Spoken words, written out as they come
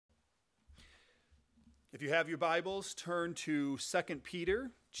If you have your Bibles, turn to 2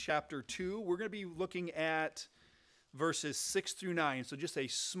 Peter chapter 2. We're going to be looking at verses 6 through 9. So just a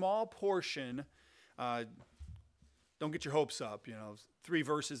small portion. Don't get your hopes up. 3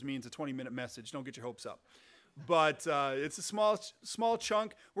 verses means a 20-minute message. Don't get your hopes up. But it's a small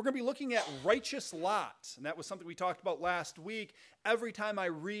chunk. We're going to be looking at righteous Lot. And that was something we talked about last week. Every time I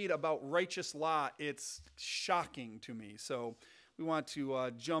read about righteous Lot, it's shocking to me. So we want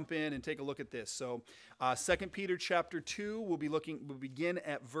to jump in and take a look at this. So 2 Peter chapter 2, we'll begin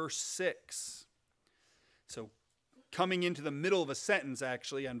at verse 6. So coming into the middle of a sentence,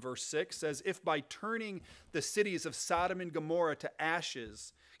 actually, on verse 6, says, "If by turning the cities of Sodom and Gomorrah to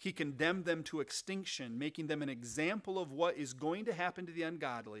ashes, he condemned them to extinction, making them an example of what is going to happen to the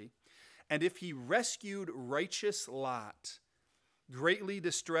ungodly, and if he rescued righteous Lot, greatly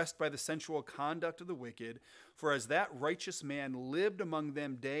distressed by the sensual conduct of the wicked, for as that righteous man lived among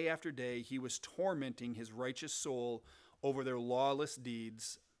them day after day, he was tormenting his righteous soul over their lawless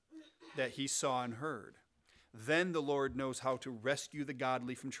deeds that he saw and heard. Then the Lord knows how to rescue the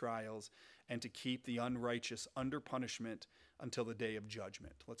godly from trials and to keep the unrighteous under punishment until the day of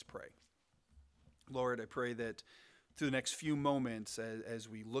judgment." Let's pray. Lord, I pray that through the next few moments, as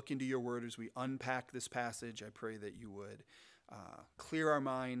we look into your word, as we unpack this passage, I pray that you would clear our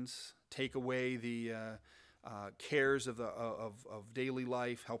minds, take away the cares of daily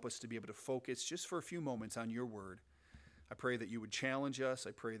life, help us to be able to focus just for a few moments on your word. I pray that you would challenge us.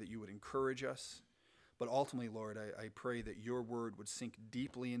 I pray that you would encourage us. But ultimately, Lord, I pray that your word would sink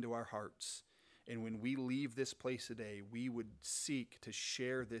deeply into our hearts. And when we leave this place today, we would seek to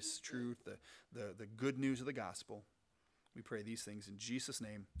share this truth, the good news of the gospel. We pray these things in Jesus'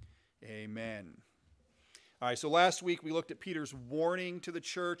 name. Amen. All right, so last week we looked at Peter's warning to the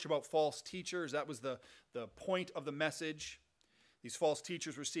church about false teachers. That was the point of the message. These false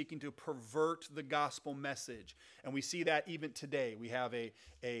teachers were seeking to pervert the gospel message. And we see that even today. We have a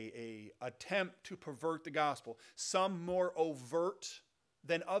attempt to pervert the gospel. Some more overt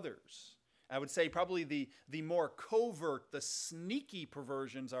than others. I would say probably the more covert, the sneaky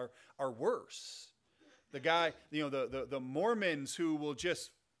perversions are worse. The Mormons who will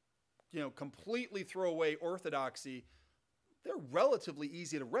just completely throw away orthodoxy, they're relatively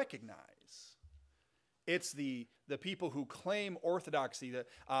easy to recognize. It's the people who claim orthodoxy,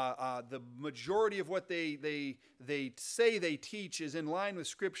 the majority of what they say they teach is in line with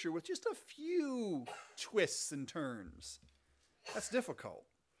Scripture with just a few twists and turns. That's difficult.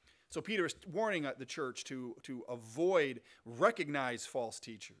 So Peter is warning the church to recognize false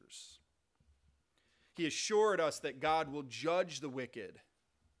teachers. He assured us that God will judge the wicked.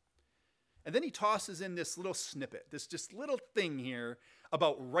 And then he tosses in this little snippet, this just little thing here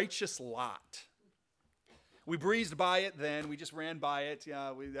about righteous Lot. We breezed by it then. We just ran by it.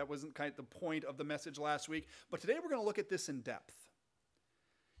 That wasn't kind of the point of the message last week. But today we're going to look at this in depth.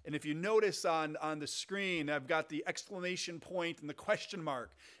 And if you notice on the screen, I've got the exclamation point and the question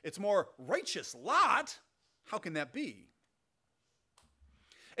mark. It's more righteous Lot. How can that be?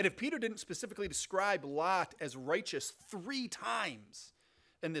 And if Peter didn't specifically describe Lot as righteous 3 times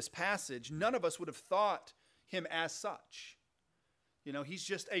in this passage, none of us would have thought him as such. He's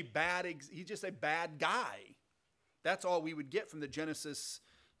just a bad guy. That's all we would get from the Genesis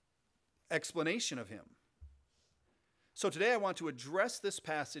explanation of him. So today I want to address this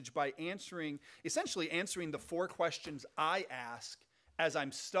passage by essentially answering the 4 questions I ask as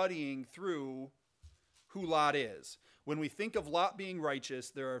I'm studying through who Lot is. When we think of Lot being righteous,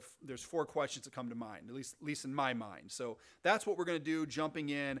 there's 4 questions that come to mind, at least in my mind. So that's what we're going to do, jumping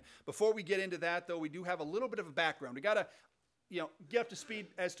in. Before we get into that, though, we do have a little bit of a background. We got to get up to speed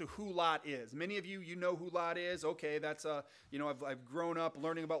as to who Lot is. Many of you know who Lot is. Okay, that's I've grown up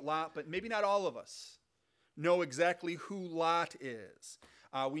learning about Lot, but maybe not all of us know exactly who Lot is.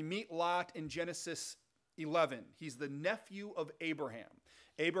 We meet Lot in Genesis 11. He's the nephew of Abraham.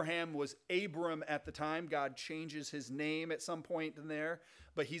 Abraham was Abram at the time. God changes his name at some point in there,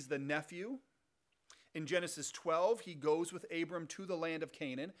 but he's the nephew. In Genesis 12, he goes with Abram to the land of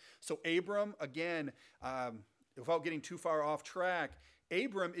Canaan. So Abram, again, without getting too far off track,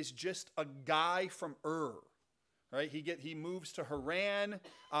 Abram is just a guy from Ur. Right? He moves to Haran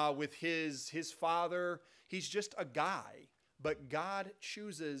with his father. He's just a guy, but God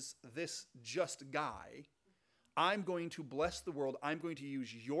chooses this just guy. I'm going to bless the world. I'm going to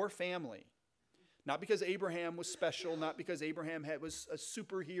use your family. Not because Abraham was special, not because Abraham was a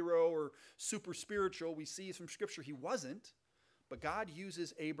superhero or super spiritual. We see from Scripture he wasn't. But God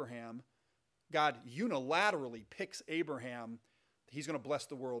uses Abraham. God unilaterally picks Abraham. He's going to bless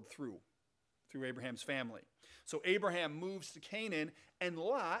the world through Abraham's family. So Abraham moves to Canaan, and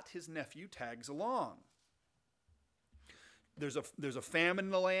Lot, his nephew, tags along. there's a famine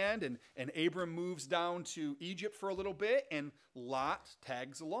in the land, and Abram moves down to Egypt for a little bit, and Lot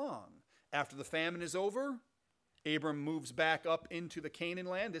tags along. After the famine is over, Abram moves back up into the Canaan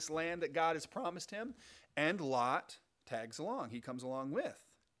land, this land that God has promised him, and Lot tags along. He comes along with.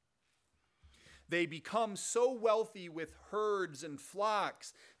 They become so wealthy with herds and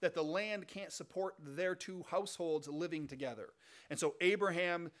flocks that the land can't support their two households living together. And so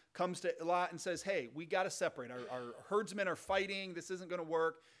Abraham comes to Lot and says, hey, we got to separate. Our herdsmen are fighting. This isn't going to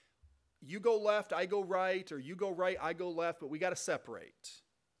work. You go left, I go right, or you go right, I go left, but we got to separate.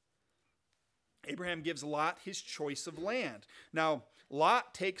 Abraham gives Lot his choice of land. Now,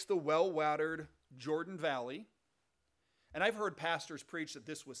 Lot takes the well-watered Jordan Valley. And I've heard pastors preach that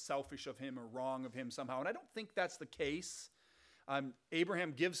this was selfish of him or wrong of him somehow. And I don't think that's the case.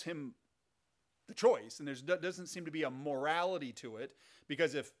 Abraham gives him the choice. And there doesn't seem to be a morality to it.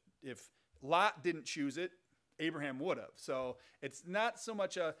 Because if Lot didn't choose it, Abraham would have. So it's not so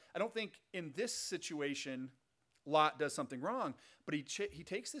much I don't think in this situation Lot does something wrong. But he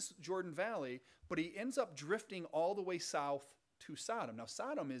takes this Jordan Valley, but he ends up drifting all the way south to Sodom. Now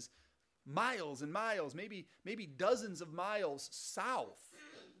Sodom is miles and miles, maybe dozens of miles south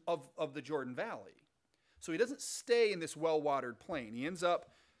of the Jordan Valley. So he doesn't stay in this well-watered plain. He ends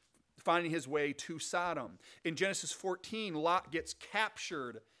up finding his way to Sodom. In Genesis 14, Lot gets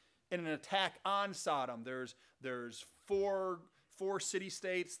captured in an attack on Sodom. There's four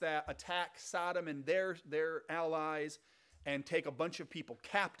city-states that attack Sodom and their allies and take a bunch of people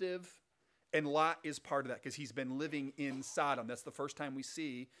captive. And Lot is part of that because he's been living in Sodom. That's the first time we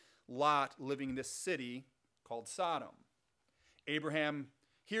see Lot living in this city called Sodom. Abraham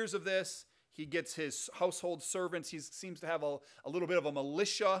hears of this. He gets his household servants. He seems to have a little bit of a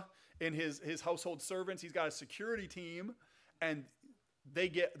militia in his household servants. He's got a security team, and they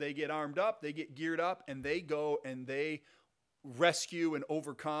get armed up, they get geared up, and they go and they rescue and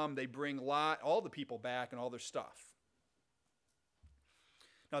overcome. They bring Lot, all the people back, and all their stuff.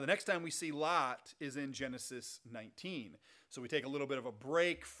 Now, the next time we see Lot is in Genesis 19. So we take a little bit of a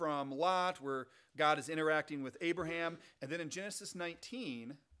break from Lot, where God is interacting with Abraham. And then in Genesis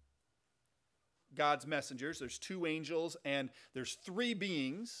 19, God's messengers, there's two angels, and there's three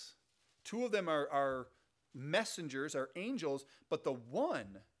beings. Two of them are messengers, are angels, but the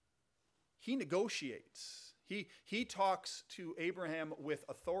one, he negotiates. He talks to Abraham with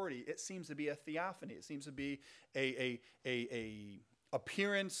authority. It seems to be a theophany. It seems to be a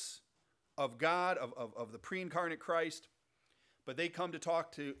appearance of God, of the pre-incarnate Christ. But they come to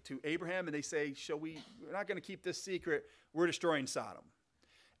talk to Abraham, and they say, we're not going to keep this secret. We're destroying Sodom.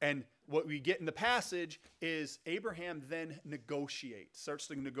 And what we get in the passage is Abraham then starts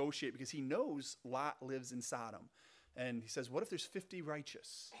to negotiate, because he knows Lot lives in Sodom. And he says, what if there's 50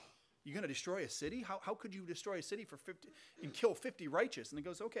 righteous? You're going to destroy a city? How could you destroy a city for 50 and kill 50 righteous? And he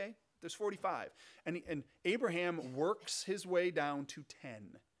goes, okay, there's 45. And Abraham works his way down to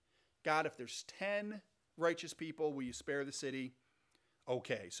 10. God, if there's 10 righteous people, will you spare the city?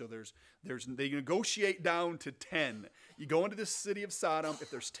 Okay, so they negotiate down to 10. You go into the city of Sodom. If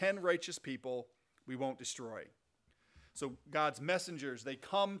there's 10 righteous people, we won't destroy. So God's messengers, they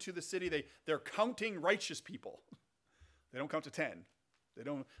come to the city. They're counting righteous people. They don't count to 10.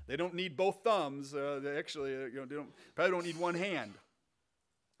 They don't need both thumbs. They actually probably don't need one hand.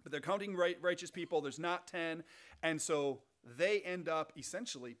 But they're counting righteous people. There's not 10. And so they end up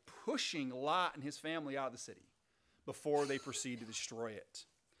essentially pushing Lot and his family out of the city before they proceed to destroy it.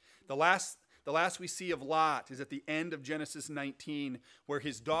 The last we see of Lot is at the end of Genesis 19, where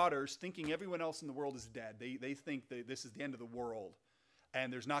his daughters, thinking everyone else in the world is dead, they think that this is the end of the world,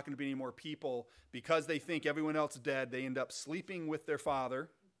 and there's not going to be any more people. Because they think everyone else is dead, they end up sleeping with their father,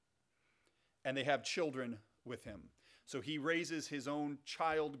 and they have children with him. So he raises his own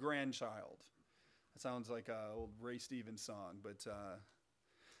grandchild. That sounds like an old Ray Stevens song, but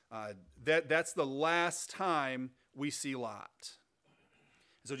that's the last time we see Lot.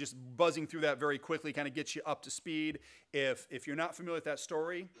 So just buzzing through that very quickly kind of gets you up to speed. If you're not familiar with that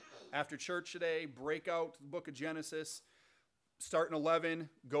story, after church today, break out the book of Genesis, start in 11,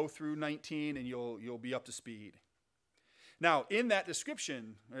 go through 19, and you'll be up to speed. Now, in that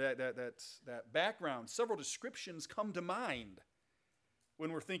description, that background, several descriptions come to mind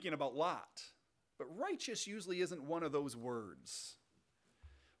when we're thinking about Lot. But righteous usually isn't one of those words.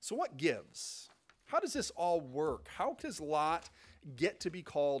 So what gives? How does this all work? How does Lot get to be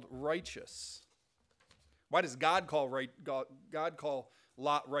called righteous? Why does God call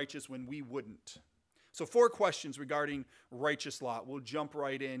Lot righteous when we wouldn't? So 4 questions regarding righteous Lot. We'll jump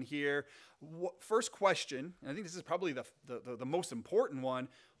right in here. First question, and I think this is probably the most important one.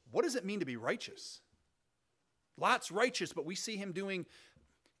 What does it mean to be righteous? Lot's righteous, but we see him doing,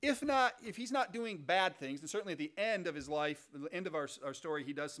 if he's not doing bad things, and certainly at the end of his life, at the end of our story,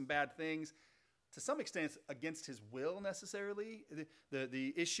 he does some bad things. To some extent, it's against his will necessarily.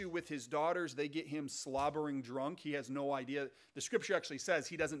 The issue with his daughters, they get him slobbering drunk. He has no idea. The scripture actually says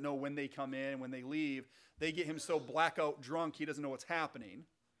he doesn't know when they come in, when they leave. They get him so blackout drunk, he doesn't know what's happening.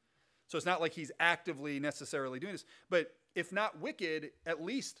 So it's not like he's actively necessarily doing this. But if not wicked, at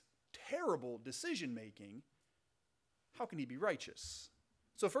least terrible decision-making, how can he be righteous?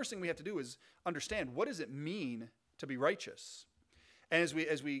 So the first thing we have to do is understand, what does it mean to be righteous? And as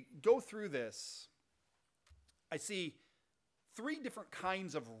we go through this, I see three different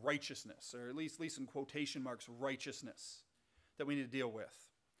kinds of righteousness, or at least in quotation marks, righteousness, that we need to deal with.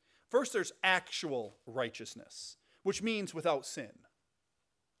 First, there's actual righteousness, which means without sin.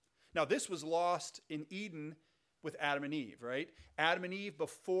 Now, this was lost in Eden with Adam and Eve, right? Adam and Eve,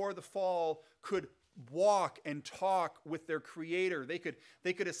 before the fall, could walk and talk with their Creator. They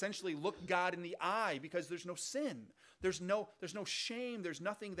could essentially look God in the eye because there's no sin. There's no shame. There's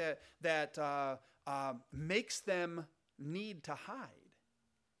nothing that makes them need to hide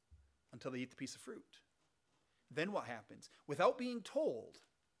until they eat the piece of fruit. Then what happens? Without being told,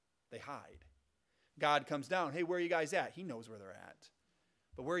 they hide. God comes down. Hey, where are you guys at? He knows where they're at.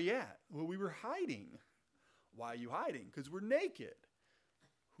 But where are you at? Well, we were hiding. Why are you hiding? Because we're naked.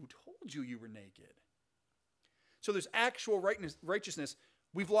 Who told you were naked? So there's actual righteousness.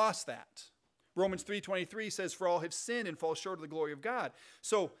 We've lost that. Romans 3:23 says, for all have sinned and fall short of the glory of God.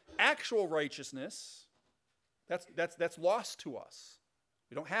 So actual righteousness, that's lost to us.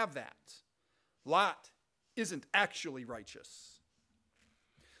 We don't have that. Lot isn't actually righteous.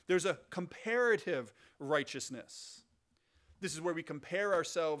 There's a comparative righteousness. This is where we compare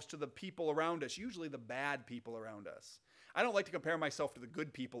ourselves to the people around us, usually the bad people around us. I don't like to compare myself to the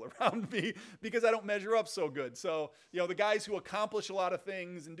good people around me because I don't measure up so good. So, the guys who accomplish a lot of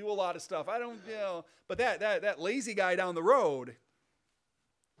things and do a lot of stuff, I don't, but that lazy guy down the road,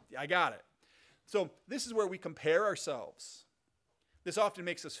 I got it. So this is where we compare ourselves. This often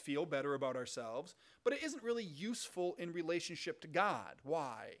makes us feel better about ourselves, but it isn't really useful in relationship to God.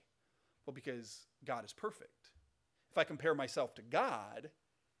 Why? Well, because God is perfect. If I compare myself to God,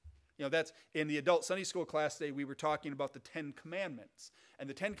 that's in the adult Sunday school class today, we were talking about the 10 Commandments. And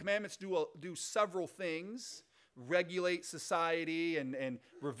the 10 Commandments do several things, regulate society and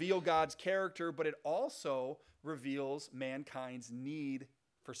reveal God's character, but it also reveals mankind's need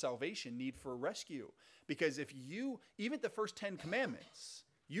for salvation, need for rescue. Because if even the first 10 Commandments,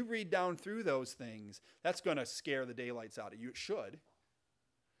 you read down through those things, that's going to scare the daylights out of you. It should.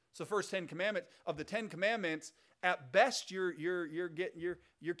 So first 10 Commandments, of the 10 Commandments, at best you're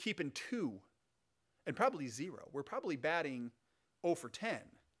keeping 2 and probably 0. We're probably batting 0 for 10.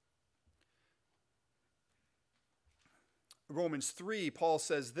 Romans 3, Paul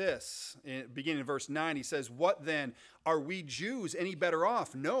says this, beginning in verse 9, he says, what then? Are we Jews any better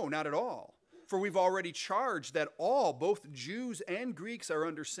off? No, not at all. For we've already charged that all, both Jews and Greeks, are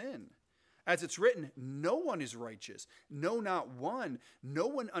under sin. As it's written, no one is righteous, no, not one. No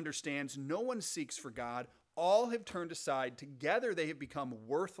one understands, no one seeks for God. All have turned aside. Together they have become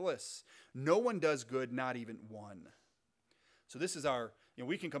worthless. No one does good, not even one. So this is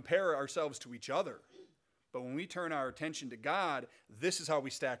we can compare ourselves to each other. But when we turn our attention to God, this is how we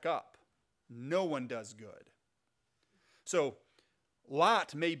stack up. No one does good. So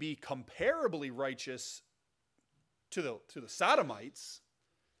Lot may be comparably righteous to the Sodomites,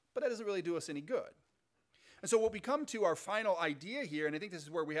 but that doesn't really do us any good. And so what we come to our final idea here, and I think this is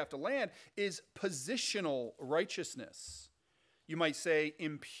where we have to land, is positional righteousness. You might say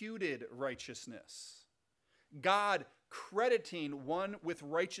imputed righteousness. God crediting one with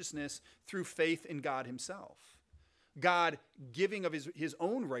righteousness through faith in God himself. God giving of his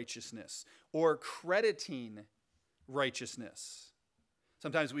own righteousness or crediting righteousness.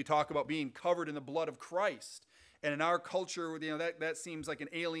 Sometimes we talk about being covered in the blood of Christ. And in our culture, that seems like an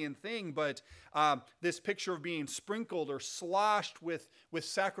alien thing, but this picture of being sprinkled or sloshed with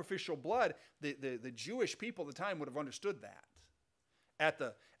sacrificial blood, the Jewish people at the time would have understood that.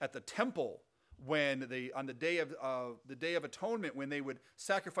 At the temple, when on the day of atonement, when they would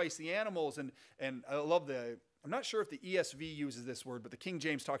sacrifice the animals, and I love I'm not sure if the ESV uses this word, but the King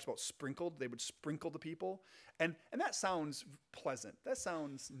James talks about sprinkled. They would sprinkle the people, and that sounds pleasant. That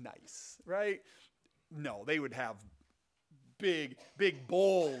sounds nice, right? No, they would have big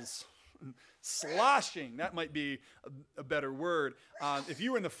bowls, sloshing. That might be a better word. If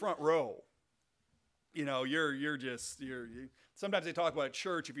you were in the front row, you're sometimes they talk about at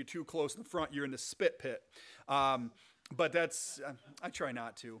church, if you're too close in the front, you're in the spit pit. But I try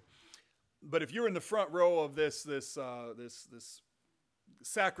not to. But if you're in the front row of this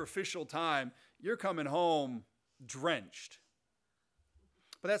sacrificial time, you're coming home drenched.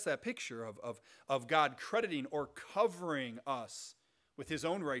 But that's that picture of God crediting or covering us with his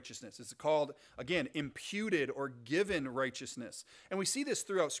own righteousness. It's called, again, imputed or given righteousness. And we see this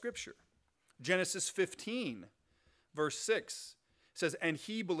throughout Scripture. Genesis 15, verse 6 says, and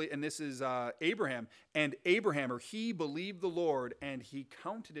he believed, and this is Abraham, and Abraham, or he believed the Lord, and he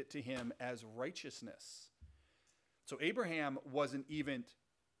counted it to him as righteousness. So Abraham wasn't even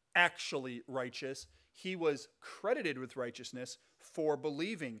actually righteous. He was credited with righteousness for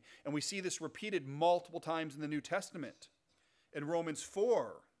believing. And we see this repeated multiple times in the New Testament. In Romans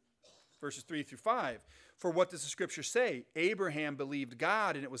 4, verses 3 through 5, for what does the Scripture say? Abraham believed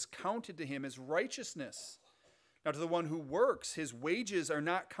God, and it was counted to him as righteousness. Now to the one who works, his wages are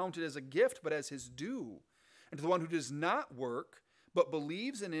not counted as a gift, but as his due. And to the one who does not work, but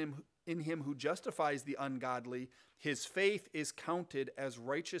believes in him who justifies the ungodly, his faith is counted as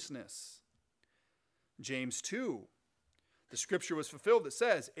righteousness. James 2, the Scripture was fulfilled that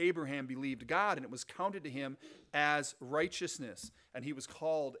says, Abraham believed God, and it was counted to him as righteousness. And he was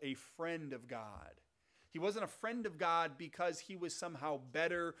called a friend of God. He wasn't a friend of God because he was somehow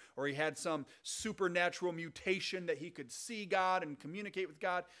better or he had some supernatural mutation that he could see God and communicate with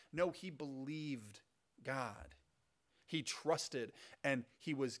God. No, he believed God. He trusted, and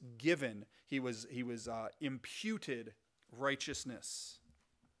he was given, he was imputed righteousness.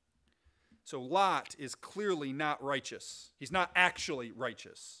 So Lot is clearly not righteous. He's not actually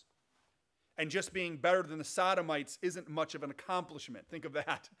righteous. And just being better than the Sodomites isn't much of an accomplishment. Think of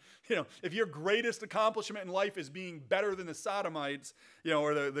that. If your greatest accomplishment in life is being better than the Sodomites,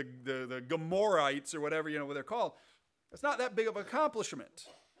 or the Gomorrites or whatever, what they're called, it's not that big of an accomplishment.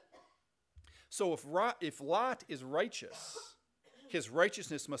 So if Lot is righteous, his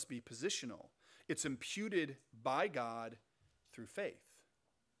righteousness must be positional. It's imputed by God through faith.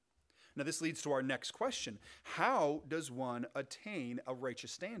 Now this leads to our next question. How does one attain a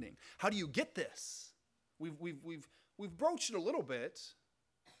righteous standing? How do you get this? We've broached it a little bit,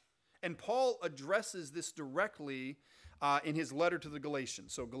 and Paul addresses this directly in his letter to the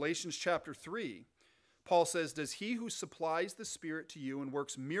Galatians. So Galatians chapter 3, Paul says, does he who supplies the Spirit to you and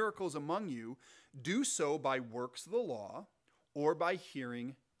works miracles among you do so by works of the law or by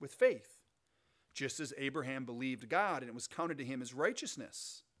hearing with faith? Just as Abraham believed God, and it was counted to him as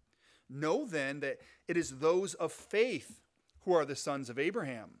righteousness. Know then that it is those of faith who are the sons of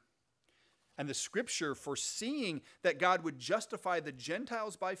Abraham. And the Scripture, foreseeing that God would justify the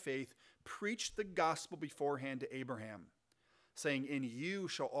Gentiles by faith, preached the gospel beforehand to Abraham, saying, in you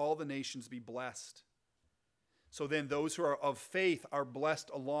shall all the nations be blessed. So then those who are of faith are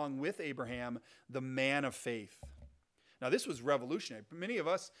blessed along with Abraham, the man of faith. Now this was revolutionary. Many of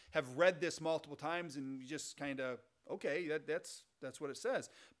us have read this multiple times and just kind of, okay, that's what it says.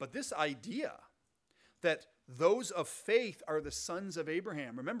 But this idea that those of faith are the sons of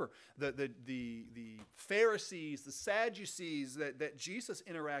Abraham. Remember, the Pharisees, the Sadducees that Jesus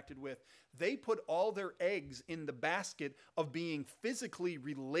interacted with, they put all their eggs in the basket of being physically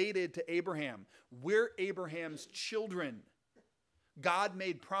related to Abraham. We're Abraham's children. God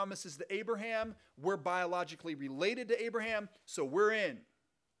made promises to Abraham. We're biologically related to Abraham, so we're in.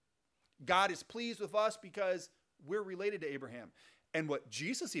 God is pleased with us because we're related to Abraham. And what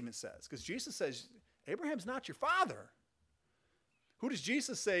Jesus even says, because Jesus says, Abraham's not your father. Who does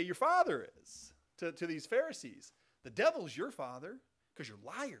Jesus say your father is to these Pharisees? The devil's your father because you're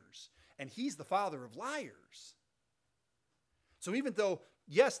liars, and he's the father of liars. So even though,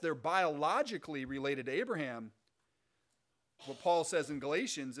 yes, they're biologically related to Abraham, what Paul says in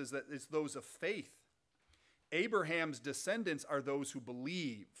Galatians is that it's those of faith. Abraham's descendants are those who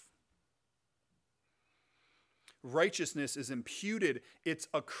believe. Righteousness is imputed. It's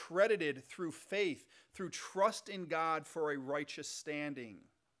accredited through faith, through trust in God for a righteous standing.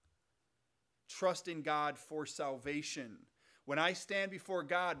 Trust in God for salvation. When I stand before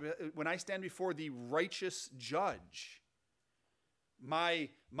God, when I stand before the righteous judge, my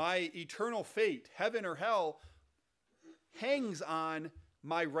eternal fate, heaven or hell, hangs on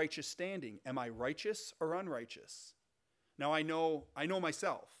my righteous standing. Am I righteous or unrighteous? Now I know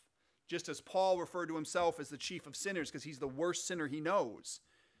myself. Just as Paul referred to himself as the chief of sinners because he's the worst sinner he knows,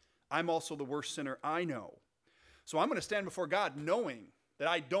 I'm also the worst sinner I know. So I'm going to stand before God knowing that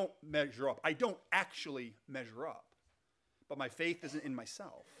I don't measure up. I don't actually measure up. But my faith isn't in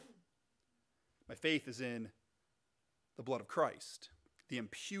myself. My faith is in the blood of Christ, the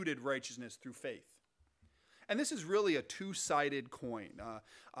imputed righteousness through faith. And this is really a two-sided coin.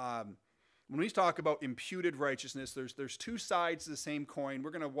 When we talk about imputed righteousness, there's two sides to the same coin.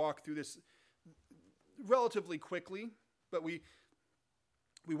 We're going to walk through this relatively quickly, but we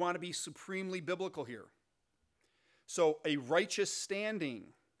want to be supremely biblical here. So a righteous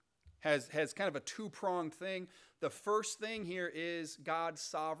standing has kind of a two-pronged thing. The first thing here is God's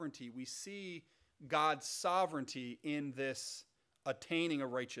sovereignty. We see God's sovereignty in this attaining a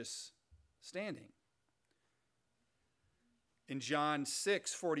righteous standing. In John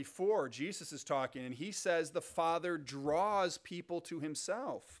 6:44, Jesus is talking, and he says the Father draws people to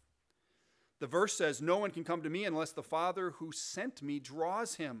himself. The verse says, "No one can come to me unless the Father who sent me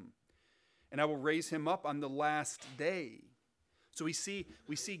draws him, and I will raise him up on the last day." So we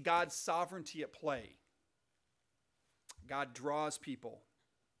see God's sovereignty at play. God draws people.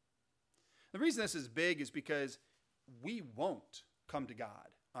 The reason this is big is because we won't come to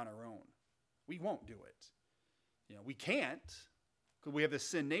God on our own. We won't do it. We can't because we have this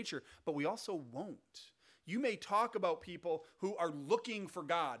sin nature, but we also won't. You may talk about people who are looking for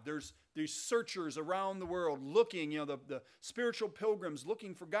God. There's searchers around the world looking, the spiritual pilgrims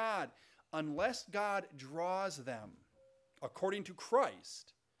looking for God. Unless God draws them according to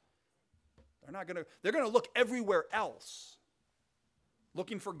Christ, they're going to look everywhere else,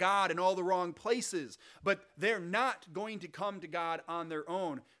 looking for God in all the wrong places, but they're not going to come to God on their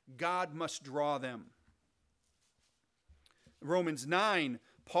own. God must draw them. In Romans 9,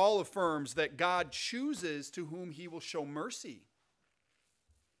 Paul affirms that God chooses to whom he will show mercy.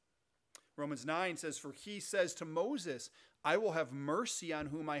 Romans 9 says, "For he says to Moses, I will have mercy on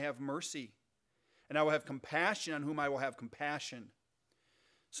whom I have mercy, and I will have compassion on whom I will have compassion."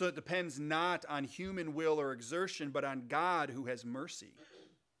 So it depends not on human will or exertion, but on God who has mercy.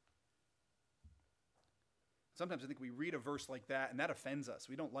 Sometimes I think we read a verse like that, and that offends us.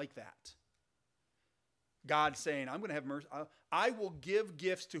 We don't like that. God saying, I'm going to have mercy. I will give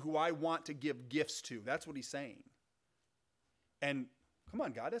gifts to who I want to give gifts to. That's what he's saying. And come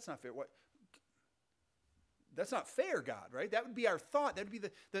on, God, that's not fair. That's not fair, God, right? That would be our thought. That would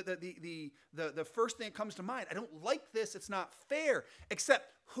be the first thing that comes to mind. I don't like this. It's not fair.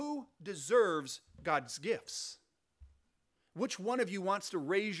 Except who deserves God's gifts? Which one of you wants to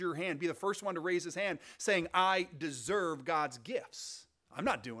raise your hand, be the first one to raise his hand, saying, I deserve God's gifts? I'm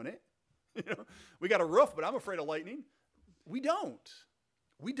not doing it. We got a roof, but I'm afraid of lightning. We don't.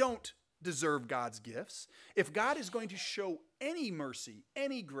 We don't deserve God's gifts. If God is going to show any mercy,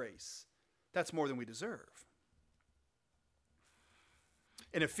 any grace, that's more than we deserve.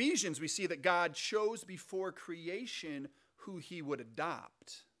 In Ephesians, we see that God chose before creation who he would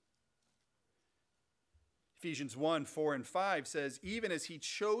adopt. Ephesians 1:4-5 says, "Even as he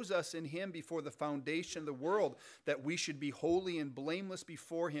chose us in him before the foundation of the world, that we should be holy and blameless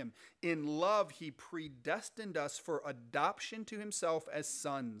before him. In love, he predestined us for adoption to himself as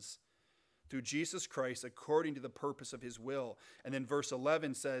sons through Jesus Christ, according to the purpose of his will." And then verse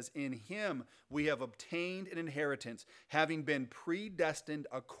 11 says, "In him we have obtained an inheritance, having been predestined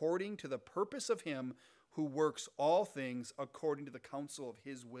according to the purpose of him who works all things according to the counsel of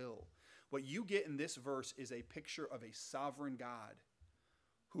his will." What you get in this verse is a picture of a sovereign God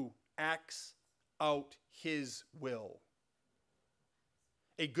who acts out his will.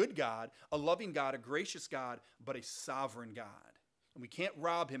 A good God, a loving God, a gracious God, but a sovereign God. And we can't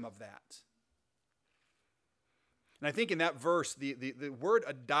rob him of that. And I think in that verse, the word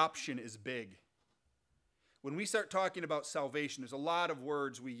adoption is big. When we start talking about salvation, there's a lot of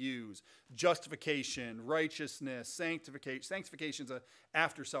words we use. Justification, righteousness, sanctification. Sanctification is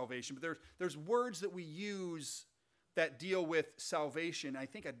after salvation. But there's words that we use that deal with salvation. I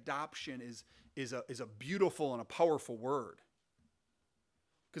think adoption is a beautiful and a powerful word.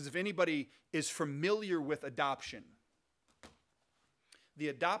 Because if anybody is familiar with adoption, the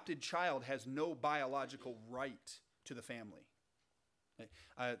adopted child has no biological right to the family.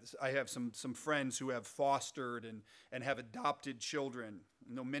 I have some friends who have fostered and have adopted children.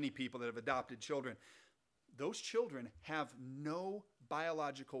 I know many people that have adopted children. Those children have no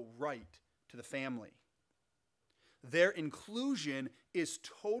biological right to the family. Their inclusion is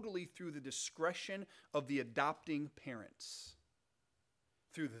totally through the discretion of the adopting parents,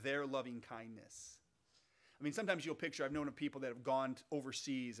 through their loving kindness. I mean, sometimes you'll picture, I've known of people that have gone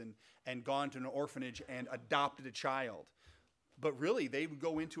overseas and gone to an orphanage and adopted a child. But really, they would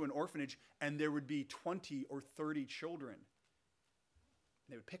go into an orphanage and there would be 20 or 30 children.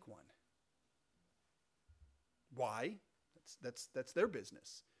 They would pick one. Why? That's their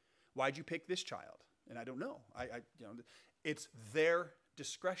business. Why'd you pick this child? And I don't know. It's their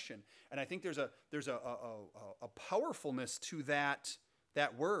discretion. And I think there's a powerfulness to that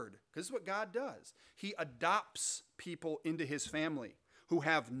word. Because this is what God does. He adopts people into his family. who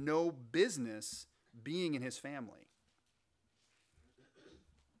have no business being in his family.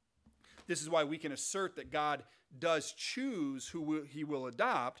 This is why we can assert that God does choose who he will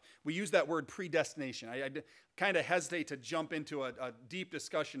adopt. We use that word predestination. I kind of hesitate to jump into a deep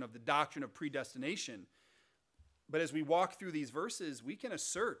discussion of the doctrine of predestination. But as we walk through these verses, we can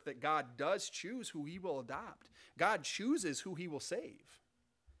assert that God does choose who he will adopt. God chooses who he will save.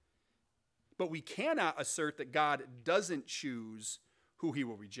 But we cannot assert that God doesn't choose who he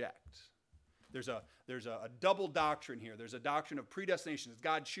will reject. There's a double doctrine here. There's a doctrine of predestination. Does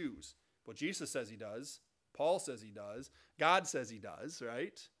God choose? Well, Jesus says he does. Paul says he does. God says he does,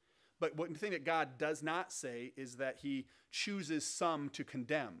 right? But one thing that God does not say is that he chooses some to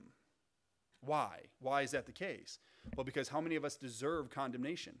condemn. Why? Why is that the case? Well, because how many of us deserve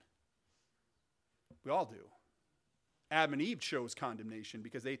condemnation? We all do. Adam and Eve chose condemnation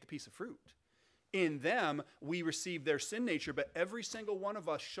because they ate the piece of fruit. In them, we received their sin nature, but every single one of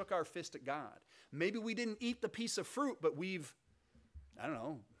us shook our fist at God. Maybe we didn't eat the piece of fruit, but we've,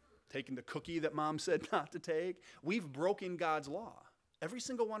 taken the cookie that mom said not to take. We've broken God's law. Every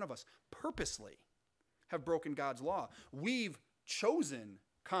single one of us purposely have broken God's law. We've chosen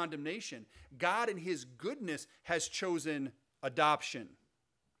condemnation. God in his goodness has chosen adoption.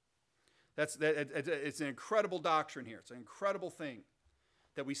 It's an incredible doctrine here. It's an incredible thing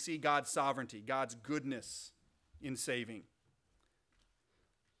that we see God's sovereignty, God's goodness in saving.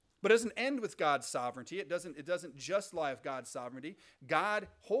 But it doesn't end with God's sovereignty. It doesn't just lie with God's sovereignty. God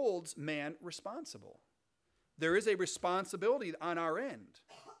holds man responsible. There is a responsibility on our end.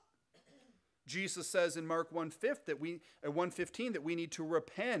 Jesus says in Mark 1:15 that we need to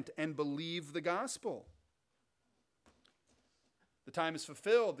repent and believe the gospel. The time is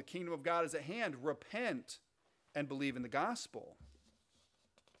fulfilled. The kingdom of God is at hand. Repent and believe in the gospel.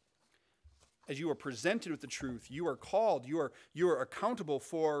 As you are presented with the truth, you are called, you are accountable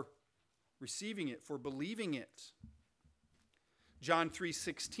for receiving it, for believing it. John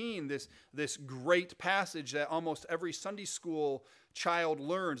 3:16, this great passage that almost every Sunday school child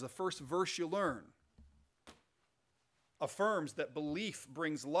learns, the first verse you learn, affirms that belief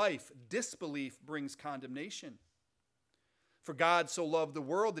brings life, disbelief brings condemnation. For God so loved the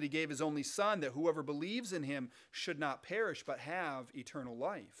world that he gave his only Son, that whoever believes in him should not perish but have eternal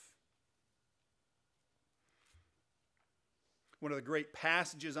life. One of the great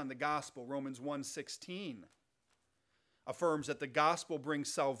passages on the gospel, Romans 1:16, affirms that the gospel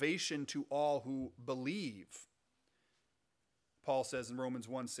brings salvation to all who believe. Paul says in Romans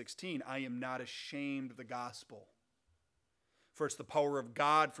 1:16, I am not ashamed of the gospel, for it's the power of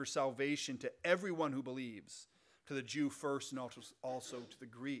God for salvation to everyone who believes, to the Jew first and also to the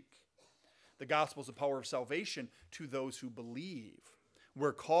Greek. The gospel is the power of salvation to those who believe.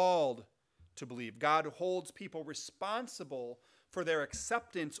 We're called to believe. God holds people responsible for their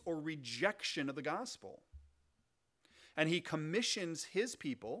acceptance or rejection of the gospel. And he commissions his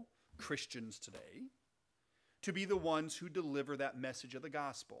people, Christians today, to be the ones who deliver that message of the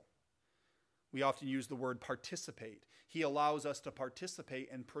gospel. We often use the word participate. He allows us to participate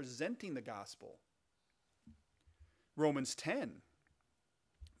in presenting the gospel. Romans 10,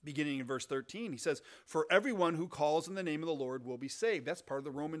 beginning in verse 13, he says, for everyone who calls in the name of the Lord will be saved. That's part of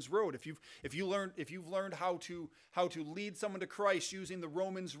the Romans road. If you've learned how to lead someone to Christ using the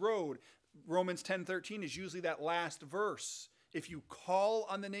Romans road, Romans 10:13 is usually that last verse. If you call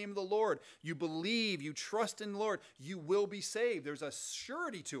on the name of the Lord, you believe, you trust in the Lord, you will be saved. There's a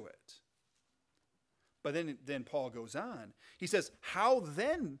surety to it. But then Paul goes on. He says, how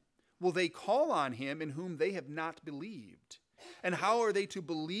then will they call on him in whom they have not believed? And how are they to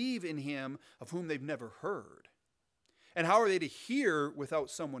believe in him of whom they've never heard? And how are they to hear without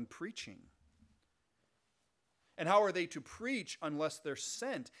someone preaching? And how are they to preach unless they're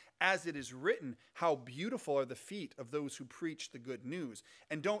sent? As it is written, how beautiful are the feet of those who preach the good news.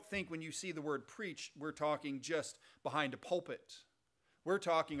 And don't think when you see the word preach, we're talking just behind a pulpit. We're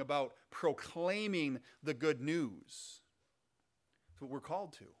talking about proclaiming the good news. That's what we're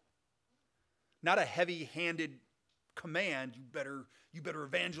called to. Not a heavy-handed command, you better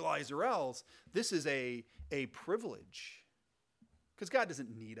evangelize or else. This is a privilege. Because God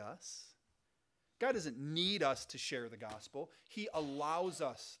doesn't need us. God doesn't need us to share the gospel. He allows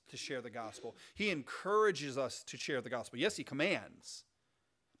us to share the gospel. He encourages us to share the gospel. Yes, he commands,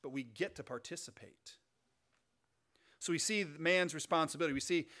 but we get to participate. So we see man's responsibility.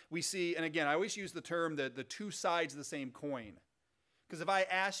 We see, and again, I always use the term the two sides of the same coin. Because if I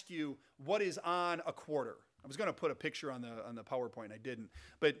ask you what is on a quarter, I was going to put a picture on the PowerPoint, I didn't.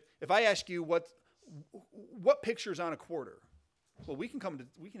 But if I ask you what picture is on a quarter, well, we can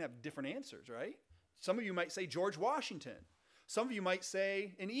have different answers, right? Some of you might say George Washington. Some of you might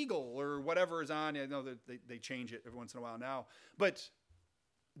say an eagle or whatever is on. I know that they change it every once in a while now. But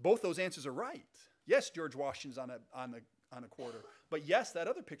both those answers are right. Yes, George Washington's on a quarter. But yes, that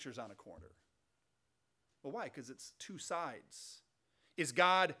other picture's on a quarter. Well, why? Because it's two sides. Is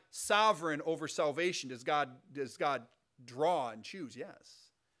God sovereign over salvation? Does God draw and choose?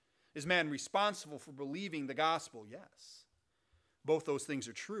 Yes. Is man responsible for believing the gospel? Yes. Both those things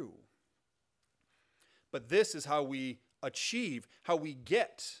are true. But this is how we achieve, how we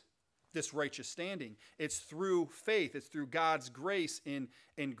get this righteous standing. It's through faith. It's through God's grace in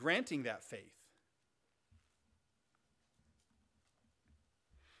granting that faith.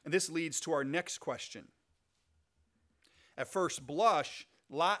 And this leads to our next question. At first blush,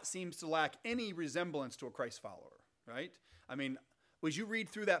 Lot seems to lack any resemblance to a Christ follower, right? I mean, as you read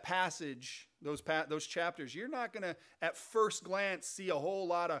through that passage, those chapters, you're not going to, at first glance, see a whole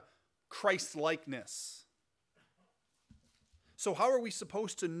lot of Christ-likeness. So how are we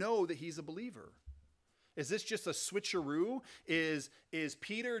supposed to know that he's a believer? Is this just a switcheroo? Is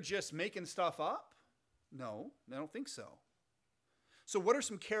Peter just making stuff up? No, I don't think so. So what are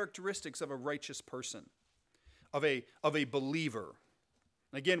some characteristics of a righteous person, of a believer?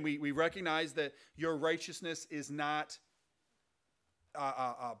 Again, we recognize that your righteousness is not,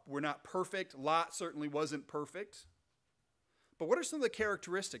 we're not perfect. Lot certainly wasn't perfect. But what are some of the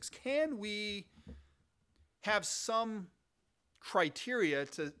characteristics? Can we have some criteria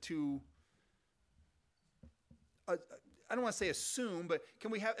to I don't want to say assume, but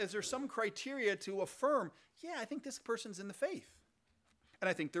is there some criteria to affirm, yeah, I think this person's in the faith? And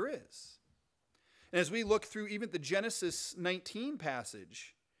I think there is. And as we look through even the Genesis 19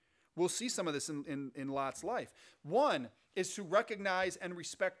 passage, we'll see some of this in Lot's life. One is to recognize and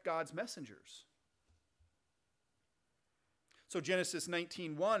respect God's messengers. So Genesis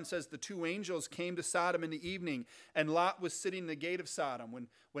 19:1 says the two angels came to Sodom in the evening, and Lot was sitting in the gate of Sodom.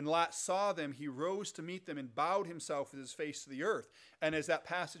 When Lot saw them, he rose to meet them and bowed himself with his face to the earth. And as that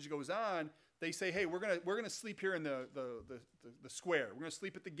passage goes on, they say, hey, we're gonna sleep here in the square. We're gonna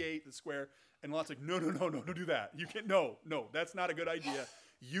sleep at the gate, the square. And Lot's like, no, don't do that. You can't. No, that's not a good idea.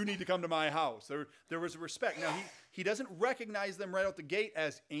 You need to come to my house. There was respect. Now he doesn't recognize them right out the gate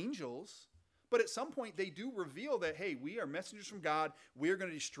as angels. But at some point, they do reveal that, hey, we are messengers from God. We are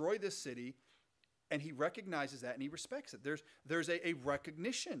going to destroy this city. And he recognizes that and he respects it. There's a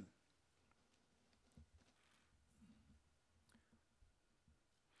recognition.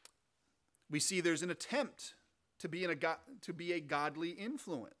 We see there's an attempt to be a godly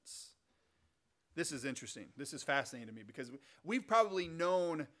influence. This is interesting. This is fascinating to me because we've probably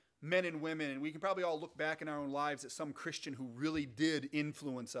known men and women, and we can probably all look back in our own lives at some Christian who really did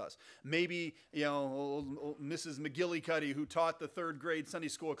influence us. Maybe, Mrs. McGillicuddy, who taught the third grade Sunday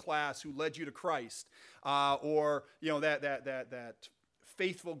school class, who led you to Christ, or that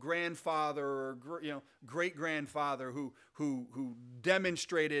faithful grandfather or great grandfather who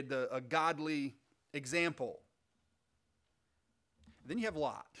demonstrated a godly example. Then you have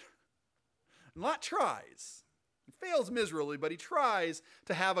Lot. And Lot tries. Fails miserably, but he tries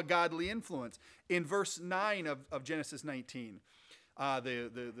to have a godly influence. In verse 9 of Genesis 19,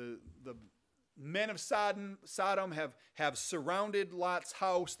 the men of Sodom have surrounded Lot's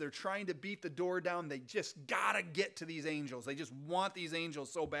house. They're trying to beat the door down. They just got to get to these angels. They just want these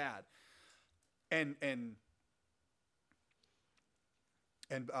angels so bad. And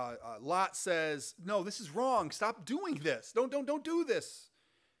Lot says, no, this is wrong. Stop doing this. Don't do this.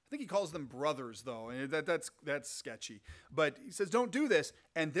 I think he calls them brothers, though, and that's sketchy. But he says, don't do this.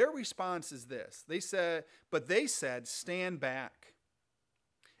 And their response is this. They said, stand back.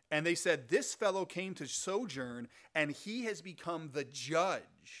 And they said, this fellow came to sojourn, and he has become the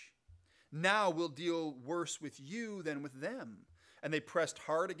judge. Now we'll deal worse with you than with them. And they pressed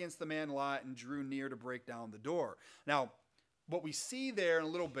hard against the man Lot and drew near to break down the door. Now, what we see there in a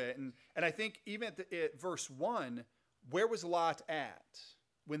little bit, and I think even at verse 1, where was Lot at?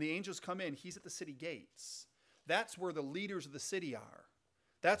 When the angels come in, he's at the city gates. That's where the leaders of the city are.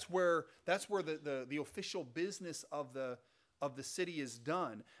 That's where the official business of the city is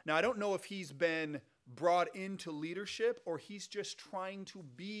done. Now, I don't know if he's been brought into leadership or he's just trying to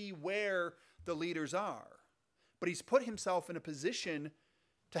be where the leaders are. But he's put himself in a position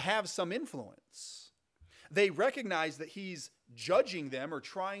to have some influence. They recognize that he's judging them or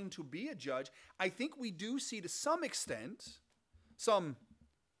trying to be a judge. I think we do see to some extent, some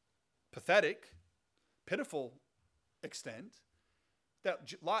pathetic, pitiful extent,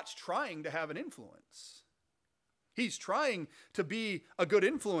 that Lot's trying to have an influence. He's trying to be a good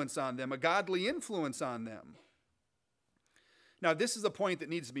influence on them, a godly influence on them. Now, this is a point that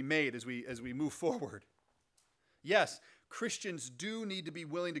needs to be made as we move forward. Yes, Christians do need to be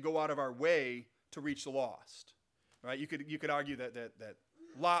willing to go out of our way to reach the lost. Right? You could argue that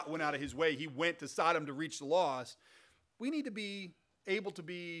Lot went out of his way. He went to Sodom to reach the lost. We need to be able to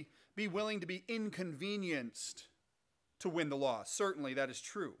be willing to be inconvenienced to win the lost. Certainly that is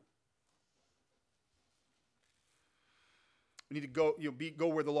true. We need to go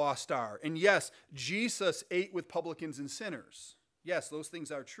where the lost are. And yes, Jesus ate with publicans and sinners. Yes, those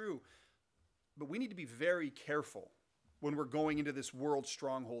things are true. But we need to be very careful when we're going into this world's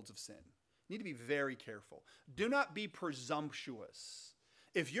strongholds of sin. We need to be very careful. Do not be presumptuous.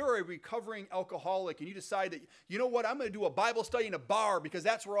 If you're a recovering alcoholic and you decide that, you know what, I'm going to do a Bible study in a bar because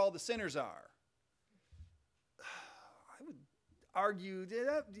that's where all the sinners are. I would argue,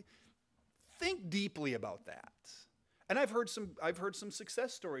 think deeply about that. And I've heard some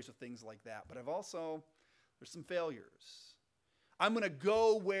success stories of things like that, but there's some failures. I'm going to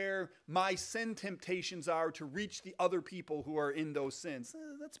go where my sin temptations are to reach the other people who are in those sins.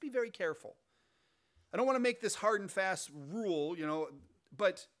 Let's be very careful. I don't want to make this hard and fast rule,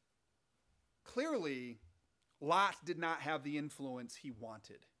 but clearly Lot did not have the influence he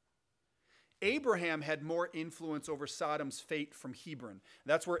wanted. Abraham had more influence over Sodom's fate from Hebron.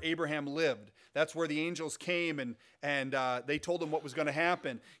 That's where Abraham lived. That's where the angels came and they told him what was going to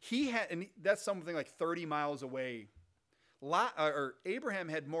happen. That's something like 30 miles away. Abraham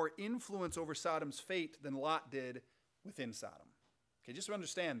had more influence over Sodom's fate than Lot did within Sodom. Okay, just to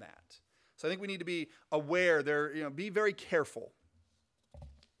understand that. So I think we need to be aware there, be very careful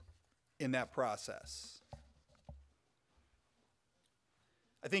in that process.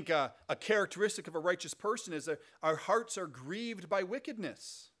 I think a characteristic of a righteous person is that our hearts are grieved by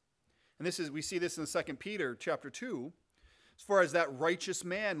wickedness. And we see this in 2 Peter chapter 2. As far as that righteous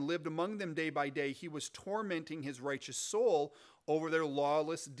man lived among them day by day, he was tormenting his righteous soul over their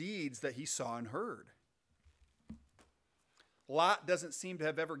lawless deeds that he saw and heard. Lot doesn't seem to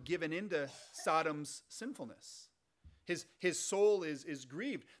have ever given into Sodom's sinfulness. His soul is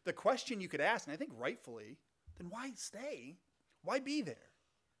grieved. The question you could ask, and I think rightfully, then why stay? Why be there?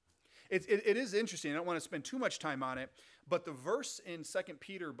 It is interesting. I don't want to spend too much time on it, but the verse in 2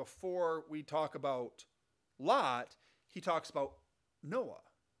 Peter before we talk about Lot, he talks about Noah.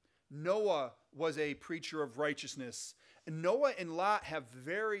 Noah was a preacher of righteousness. And Noah and Lot have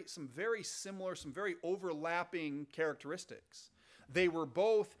some very similar, some very overlapping characteristics. They were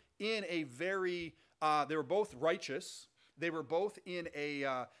both in they were both righteous. They were both in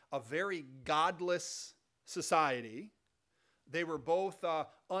a very godless society. They were both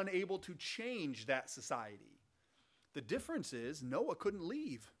unable to change that society. The difference is Noah couldn't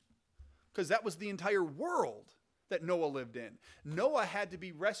leave because that was the entire world that Noah lived in. Noah had to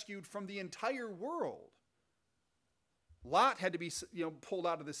be rescued from the entire world. Lot had to be pulled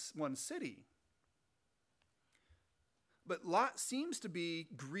out of this one city. But Lot seems to be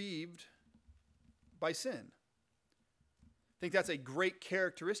grieved by sin. I think that's a great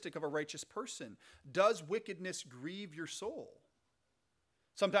characteristic of a righteous person. Does wickedness grieve your soul?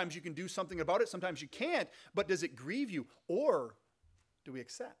 Sometimes you can do something about it, sometimes you can't, but does it grieve you, or do we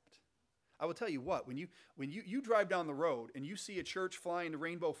accept? I will tell you what, when you drive down the road and you see a church flying the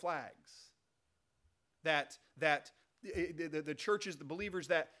rainbow flags, that the churches, the believers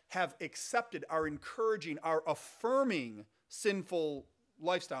that have accepted, are encouraging, are affirming sinful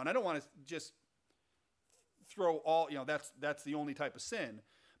lifestyle. And I don't want to just throw all, that's the only type of sin.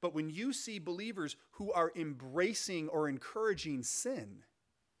 But when you see believers who are embracing or encouraging sin,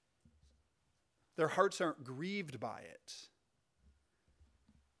 their hearts aren't grieved by it.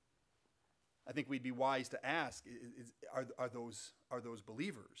 I think we'd be wise to ask, are those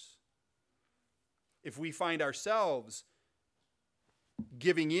believers? If we find ourselves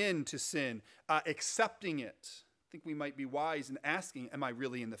giving in to sin, accepting it, I think we might be wise in asking, am I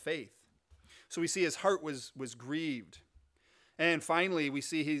really in the faith? So we see his heart was grieved. And finally, we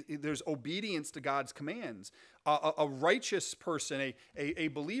see there's obedience to God's commands. A righteous person, a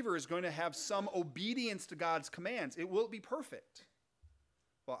believer, is going to have some obedience to God's commands. It will be perfect.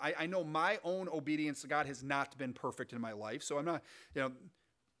 Well, I know my own obedience to God has not been perfect in my life, so I'm not,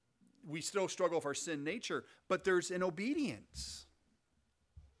 we still struggle with our sin nature, but there's an obedience.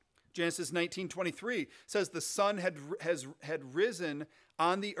 Genesis 19:23 says the sun had risen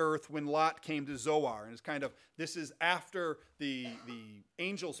on the earth when Lot came to Zoar. And it's kind of, this is after the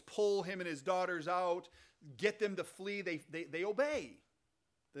angels pull him and his daughters out, get them to flee. They obey.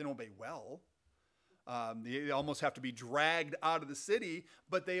 They don't obey well. They almost have to be dragged out of the city,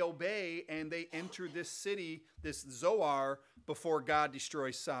 but they obey and they enter this city, this Zoar, before God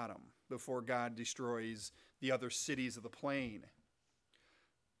destroys Sodom, before God destroys the other cities of the plain.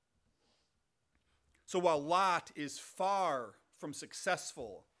 So while Lot is far from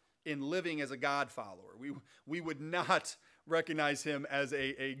successful in living as a God follower, we would not recognize him as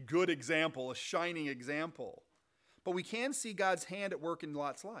a good example, a shining example. But we can see God's hand at work in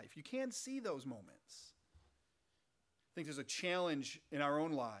Lot's life. You can see those moments. I think there's a challenge in our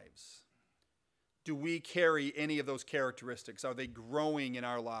own lives. Do we carry any of those characteristics? Are they growing in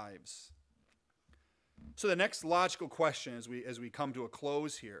our lives? So the next logical question as we come to a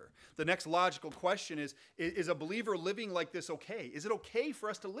close here, the next logical question is a believer living like this okay? Is it okay for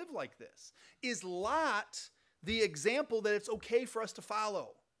us to live like this? Is Lot the example that it's okay for us to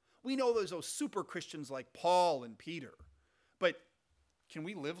follow? We know there's those super Christians like Paul and Peter, but can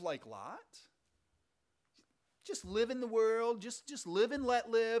we live like Lot? Just live in the world, just live and let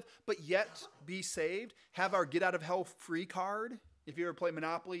live, but yet be saved? Have our get out of hell free card? If you ever play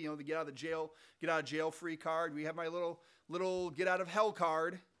Monopoly, the get out of jail free card. We have my little get out of hell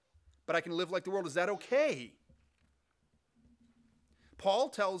card, but I can live like the world. Is that okay? Paul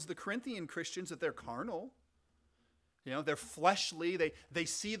tells the Corinthian Christians that they're carnal. They're fleshly. They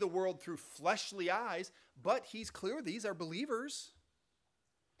see the world through fleshly eyes, but he's clear these are believers.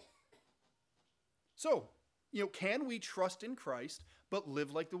 So, can we trust in Christ but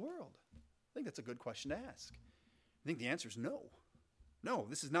live like the world? I think that's a good question to ask. I think the answer is no. No,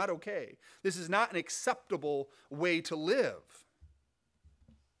 this is not okay. This is not an acceptable way to live.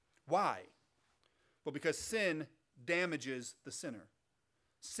 Why? Well, because sin damages the sinner.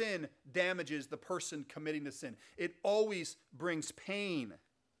 Sin damages the person committing the sin. It always brings pain.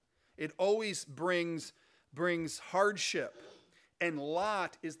 It always brings hardship. And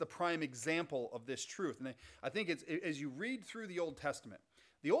Lot is the prime example of this truth. And I think it's, as you read through the Old Testament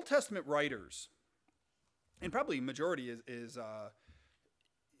writers, and probably majority is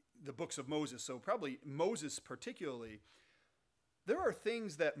the books of Moses, so probably Moses particularly, there are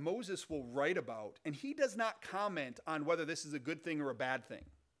things that Moses will write about, and he does not comment on whether this is a good thing or a bad thing.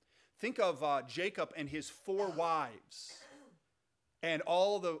 Think of Jacob and his 4 wives, and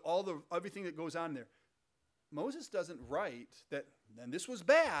everything that goes on there. Moses doesn't write that, and this was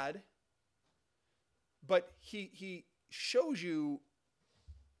bad, but he shows you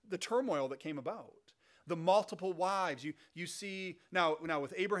the turmoil that came about. The multiple wives. You see, now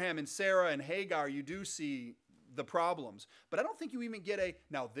with Abraham and Sarah and Hagar, you do see the problems. But I don't think you even get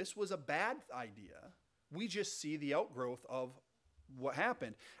now this was a bad idea. We just see the outgrowth of what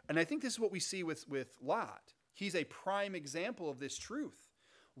happened. And I think this is what we see with Lot. He's a prime example of this truth.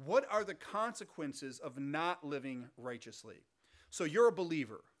 What are the consequences of not living righteously? So you're a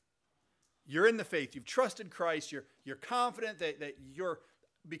believer. You're in the faith. You've trusted Christ. You're confident that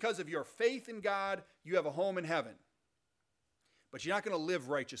because of your faith in God, you have a home in heaven. But you're not going to live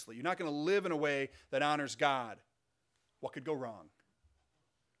righteously. You're not going to live in a way that honors God. What could go wrong?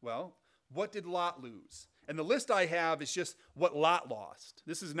 Well, what did Lot lose? And the list I have is just what Lot lost.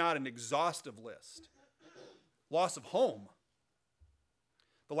 This is not an exhaustive list. Loss of home.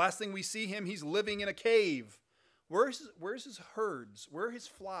 The last thing we see him, he's living in a cave. Where's his herds? Where are his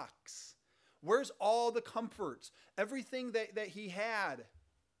flocks? Where's all the comforts? Everything that he had,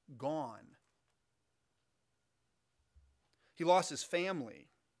 gone. He lost his family.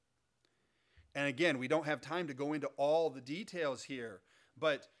 And again, we don't have time to go into all the details here,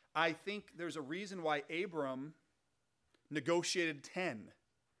 but I think there's a reason why Abram negotiated 10,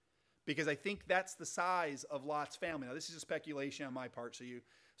 because I think that's the size of Lot's family. Now, this is a speculation on my part. So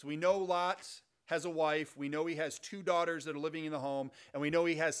we know Lot has a wife. We know he has 2 daughters that are living in the home, and we know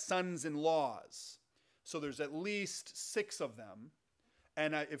he has sons-in-laws. So there's at least 6 of them.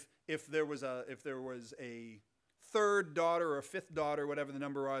 And if there was a 3rd daughter or a 5th daughter, whatever the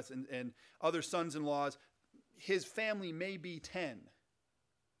number was, and other sons-in-laws, his family may be 10.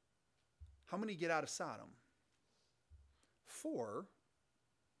 How many get out of Sodom? 4.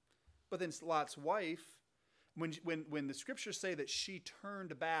 But then Lot's wife, when the scriptures say that she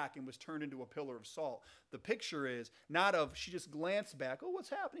turned back and was turned into a pillar of salt, the picture is not of she just glanced back, oh, what's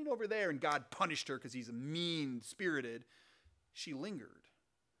happening over there? And God punished her because he's mean-spirited. She lingered.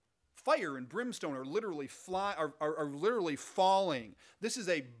 Fire and brimstone are literally literally falling. This is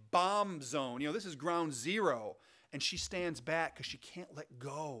a bomb zone. This is ground zero. And she stands back because she can't let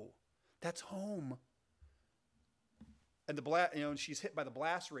go. That's home. And she's hit by the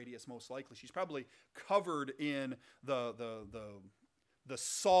blast radius most likely. She's probably covered in the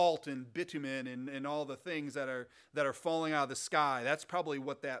salt and bitumen and all the things that are falling out of the sky. That's probably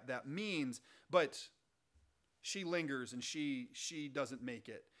what that means. But she lingers and she doesn't make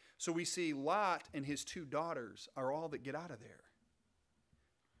it. So we see Lot and his 2 daughters are all that get out of there.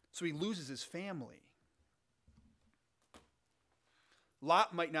 So he loses his family.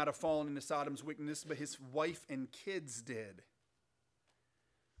 Lot might not have fallen into Sodom's wickedness, but his wife and kids did.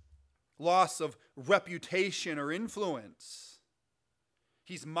 Loss of reputation or influence.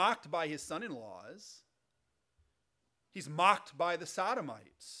 He's mocked by his son-in-laws. He's mocked by the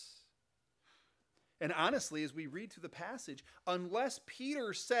Sodomites. And honestly, as we read through the passage, unless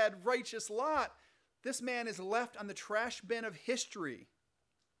Peter said, righteous Lot, this man is left on the trash bin of history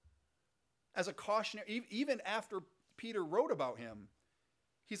as a cautionary, even after Peter wrote about him,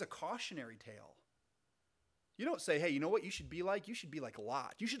 he's a cautionary tale. You don't say, hey, you know what you should be like? You should be like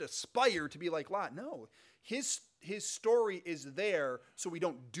Lot. You should aspire to be like Lot. No, his story is there so we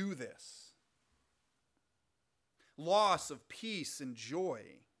don't do this. Loss of peace and joy.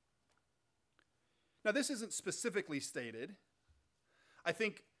 Now, this isn't specifically stated. I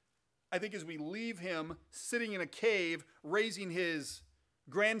think as we leave him sitting in a cave raising his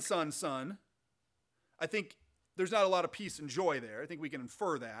grandson's son, I think there's not a lot of peace and joy there. I think we can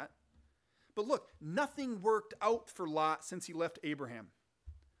infer that. But look, nothing worked out for Lot since he left Abraham.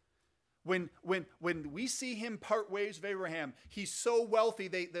 When we see him part ways with Abraham, he's so wealthy,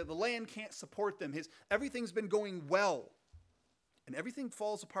 the land can't support them. Everything's been going well. And everything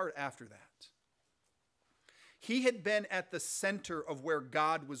falls apart after that. He had been at the center of where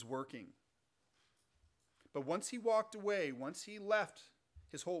God was working. But once he walked away, once he left,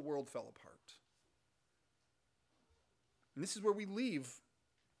 his whole world fell apart. And this is where we leave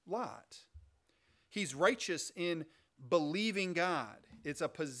Lot. He's righteous in believing God. It's a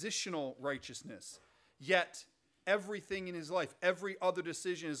positional righteousness. Yet, everything in his life, every other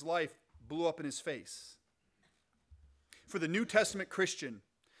decision in his life blew up in his face. For the New Testament Christian,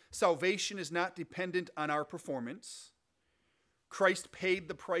 salvation is not dependent on our performance. Christ paid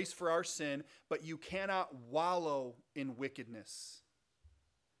the price for our sin, but you cannot wallow in wickedness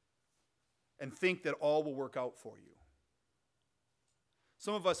and think that all will work out for you.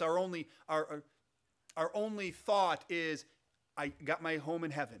 Some of us, our only thought is, I got my home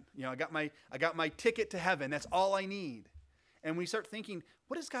in heaven. You know, I got my ticket to heaven. That's all I need. And we start thinking,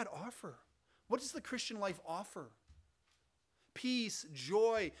 what does God offer? What does the Christian life offer? Peace,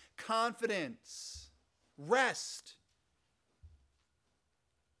 joy, confidence, rest.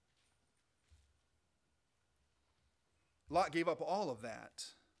 Lot gave up all of that,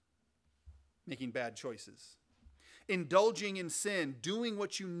 making bad choices. Indulging in sin, doing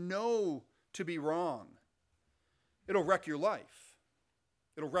what you know to be wrong. It'll wreck your life.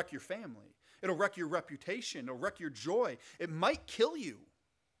 It'll wreck your family. It'll wreck your reputation. It'll wreck your joy. It might kill you.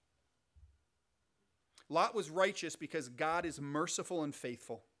 Lot was righteous because God is merciful and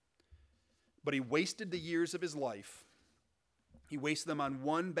faithful. But he wasted the years of his life. He wasted them on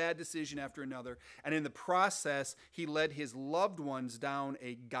one bad decision after another. And in the process, he led his loved ones down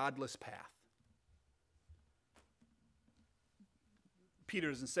a godless path. Peter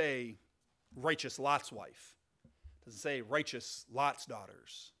doesn't say righteous Lot's wife. Doesn't say righteous Lot's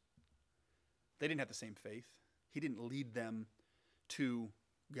daughters. They didn't have the same faith. He didn't lead them to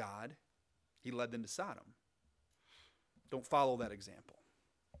God. He led them to Sodom. Don't follow that example.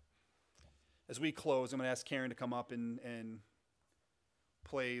 As we close, I'm going to ask Karen to come up and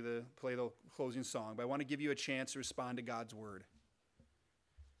play the closing song. But I want to give you a chance to respond to God's word.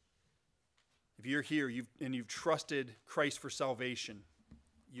 If you're here you've trusted Christ for salvation,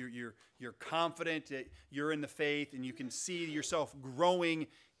 you're confident that you're in the faith and you can see yourself growing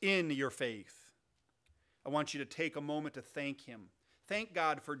in your faith, I want you to take a moment to thank him. Thank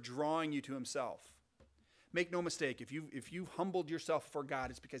God for drawing you to himself. Make no mistake, if you've humbled yourself for God,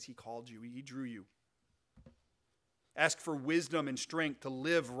 it's because he called you. He drew you. Ask for wisdom and strength to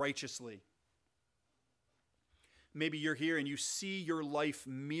live righteously. Maybe you're here and you see your life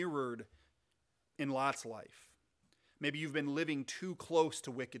mirrored in Lot's life. Maybe you've been living too close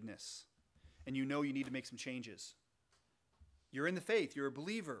to wickedness and you know you need to make some changes. You're in the faith. You're a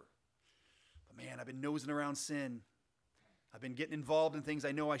believer. But man, I've been nosing around sin. I've been getting involved in things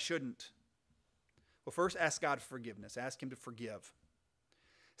I know I shouldn't. Well, first, ask God for forgiveness. Ask him to forgive.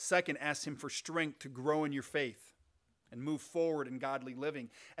 Second, ask him for strength to grow in your faith and move forward in godly living.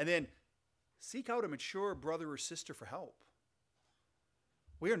 And then seek out a mature brother or sister for help.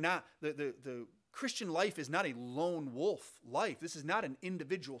 We are not, the Christian life is not a lone wolf life. This is not an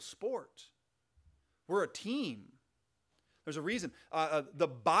individual sport. We're a team. There's a reason. The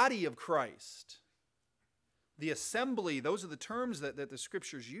body of Christ, the assembly, those are the terms that the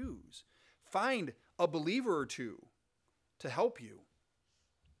scriptures use. Find a believer or two to help you.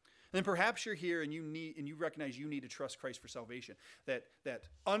 And then perhaps you're here and you recognize you need to trust Christ for salvation. That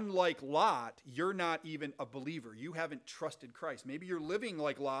unlike Lot, you're not even a believer. You haven't trusted Christ. Maybe you're living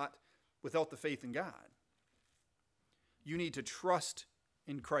like Lot without the faith in God. You need to trust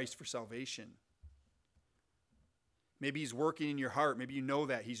in Christ for salvation. Maybe he's working in your heart. Maybe you know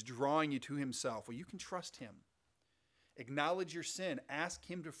that. He's drawing you to himself. Well, you can trust him. Acknowledge your sin. Ask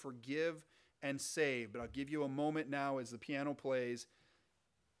him to forgive and save. But I'll give you a moment now as the piano plays.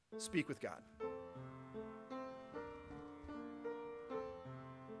 Speak with God.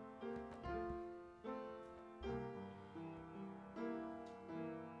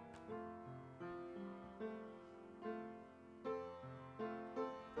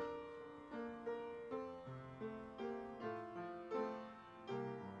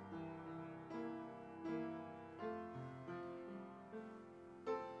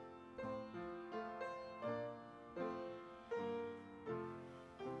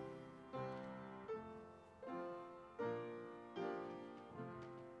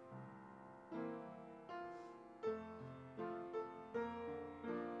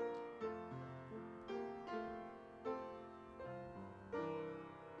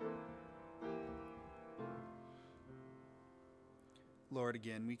 Lord,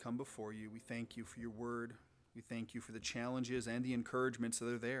 again, we come before you. We thank you for your word. We thank you for the challenges and the encouragements that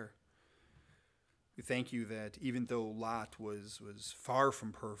are there. We thank you that even though Lot was far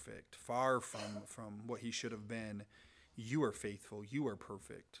from perfect, far from what he should have been, you are faithful. You are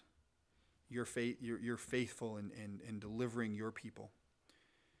perfect. You're faithful in delivering your people.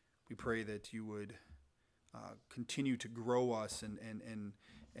 We pray that you would continue to grow us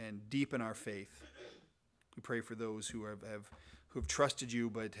and deepen our faith. We pray for those who have trusted you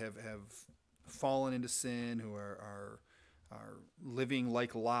but have fallen into sin, who are living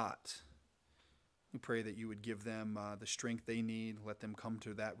like Lot. We pray that you would give them the strength they need. Let them come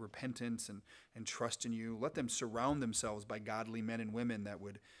to that repentance and trust in you. Let them surround themselves by godly men and women that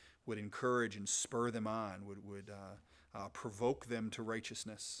would encourage and spur them on, would provoke them to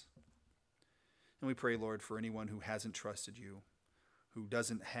righteousness. And we pray, Lord, for anyone who hasn't trusted you, who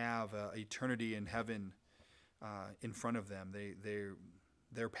doesn't have eternity in heaven in front of them.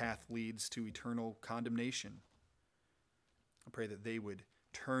 Their path leads to eternal condemnation. I pray that they would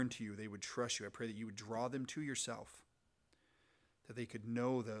turn to you, they would trust you. I pray that you would draw them to yourself, that they could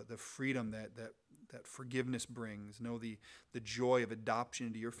know the freedom that forgiveness brings, know the joy of adoption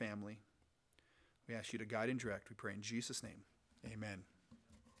into your family. We ask you to guide and direct. We pray in Jesus' name. Amen.